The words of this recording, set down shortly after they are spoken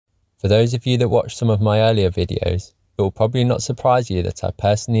For those of you that watched some of my earlier videos, it will probably not surprise you that I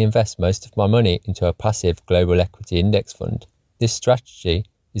personally invest most of my money into a passive global equity index fund. This strategy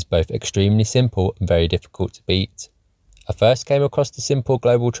is both extremely simple and very difficult to beat. I first came across the simple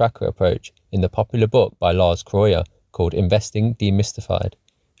global tracker approach in the popular book by Lars Kroyer called Investing Demystified,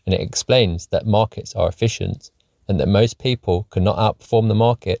 and it explains that markets are efficient and that most people cannot outperform the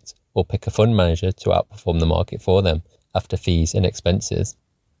market or pick a fund manager to outperform the market for them after fees and expenses.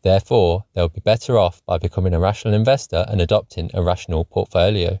 Therefore, they'll be better off by becoming a rational investor and adopting a rational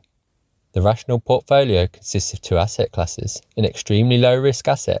portfolio. The rational portfolio consists of two asset classes, an extremely low risk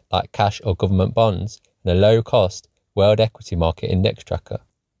asset like cash or government bonds, and a low cost World Equity Market Index Tracker.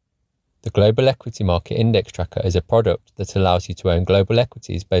 The Global Equity Market Index Tracker is a product that allows you to own global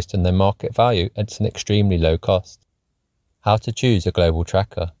equities based on their market value at an extremely low cost. How to choose a global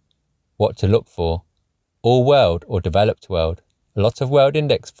tracker. What to look for. All world or developed world. A lot of world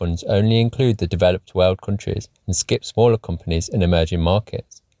index funds only include the developed world countries and skip smaller companies in emerging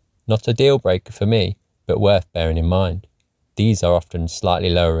markets. Not a deal breaker for me, but worth bearing in mind. These are often slightly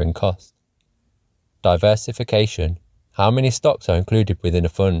lower in cost. Diversification. How many stocks are included within a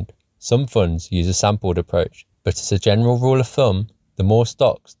fund? Some funds use a sampled approach, but as a general rule of thumb, the more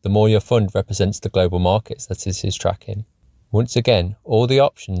stocks, the more your fund represents the global markets that it is tracking. Once again, all the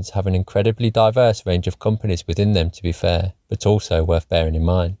options have an incredibly diverse range of companies within them to be fair, but also worth bearing in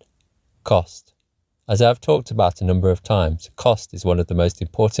mind. Cost. As I have talked about a number of times, cost is one of the most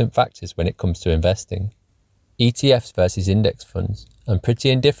important factors when it comes to investing. ETFs versus index funds. I'm pretty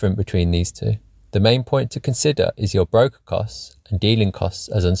indifferent between these two. The main point to consider is your broker costs and dealing costs,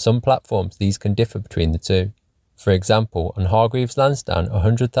 as on some platforms these can differ between the two. For example, on Hargreaves Lansdown,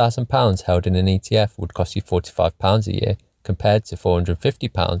 £100,000 held in an ETF would cost you £45 a year, compared to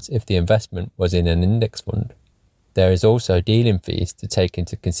 £450 if the investment was in an index fund. There is also dealing fees to take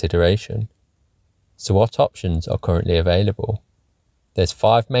into consideration. So what options are currently available? There's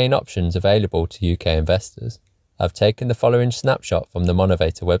 5 main options available to UK investors. I've taken the following snapshot from the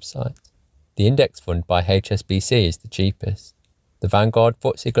Monovator website. The index fund by HSBC is the cheapest. The Vanguard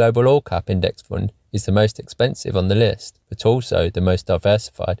FTSE Global All Cap Index Fund is the most expensive on the list, but also the most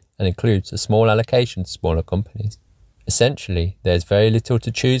diversified and includes a small allocation to smaller companies. Essentially, there's very little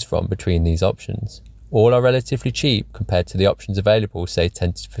to choose from between these options. All are relatively cheap compared to the options available say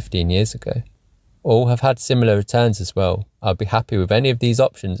 10 to 15 years ago. All have had similar returns as well. I'll be happy with any of these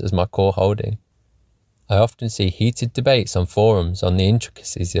options as my core holding. I often see heated debates on forums on the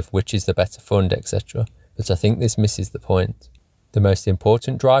intricacies of which is the better fund, etc., but I think this misses the point. The most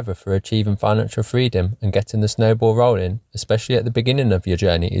important driver for achieving financial freedom and getting the snowball rolling, especially at the beginning of your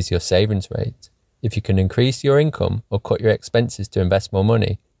journey, is your savings rate. If you can increase your income or cut your expenses to invest more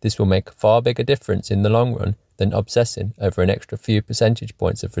money, this will make a far bigger difference in the long run than obsessing over an extra few percentage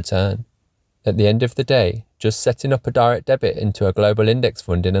points of return. At the end of the day, just setting up a direct debit into a global index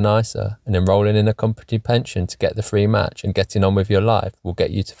fund in an ISA and enrolling in a company pension to get the free match and getting on with your life will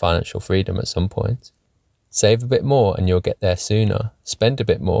get you to financial freedom at some point. Save a bit more and you'll get there sooner. Spend a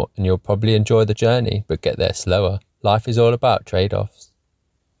bit more and you'll probably enjoy the journey but get there slower. Life is all about trade-offs.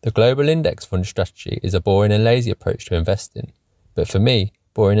 The global index fund strategy is a boring and lazy approach to investing, but for me,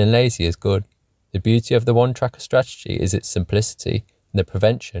 boring and lazy is good. The beauty of the one tracker strategy is its simplicity and the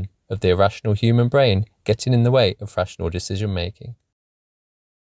prevention of the irrational human brain getting in the way of rational decision making.